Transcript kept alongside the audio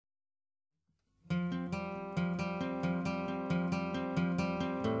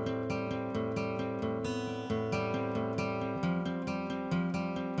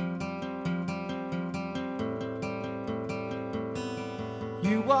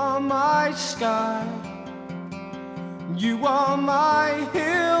You are my sky, you are my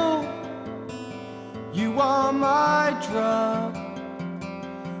hill, you are my drug,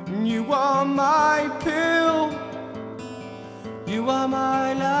 you are my pill, you are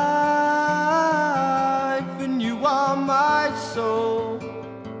my life, and you are my soul.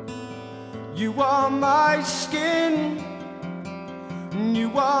 You are my skin, and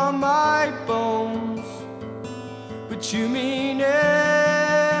you are my bones, but you mean everything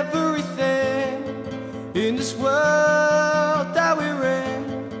in this world that we're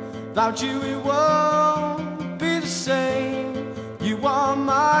in. Without you it won't be the same. You are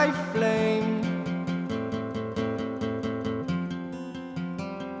my flame.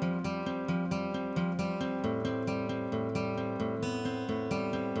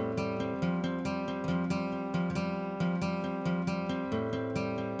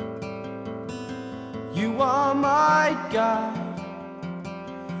 You are my God,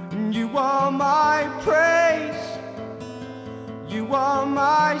 and you are my praise. You are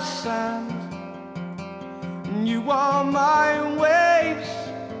my sand, and you are my waves.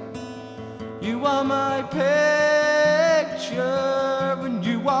 You are my picture, and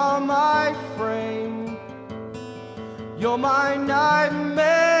you are my frame. You're my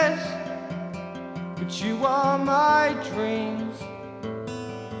nightmares, but you are my dreams.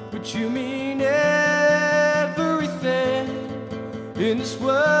 But you mean everything in this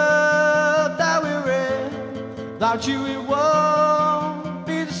world that we're in. Without you it won't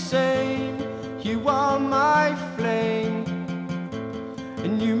be the same. You are my flame,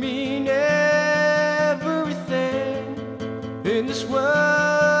 and you mean everything in this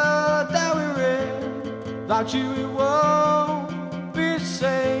world that we're in. Without you it won't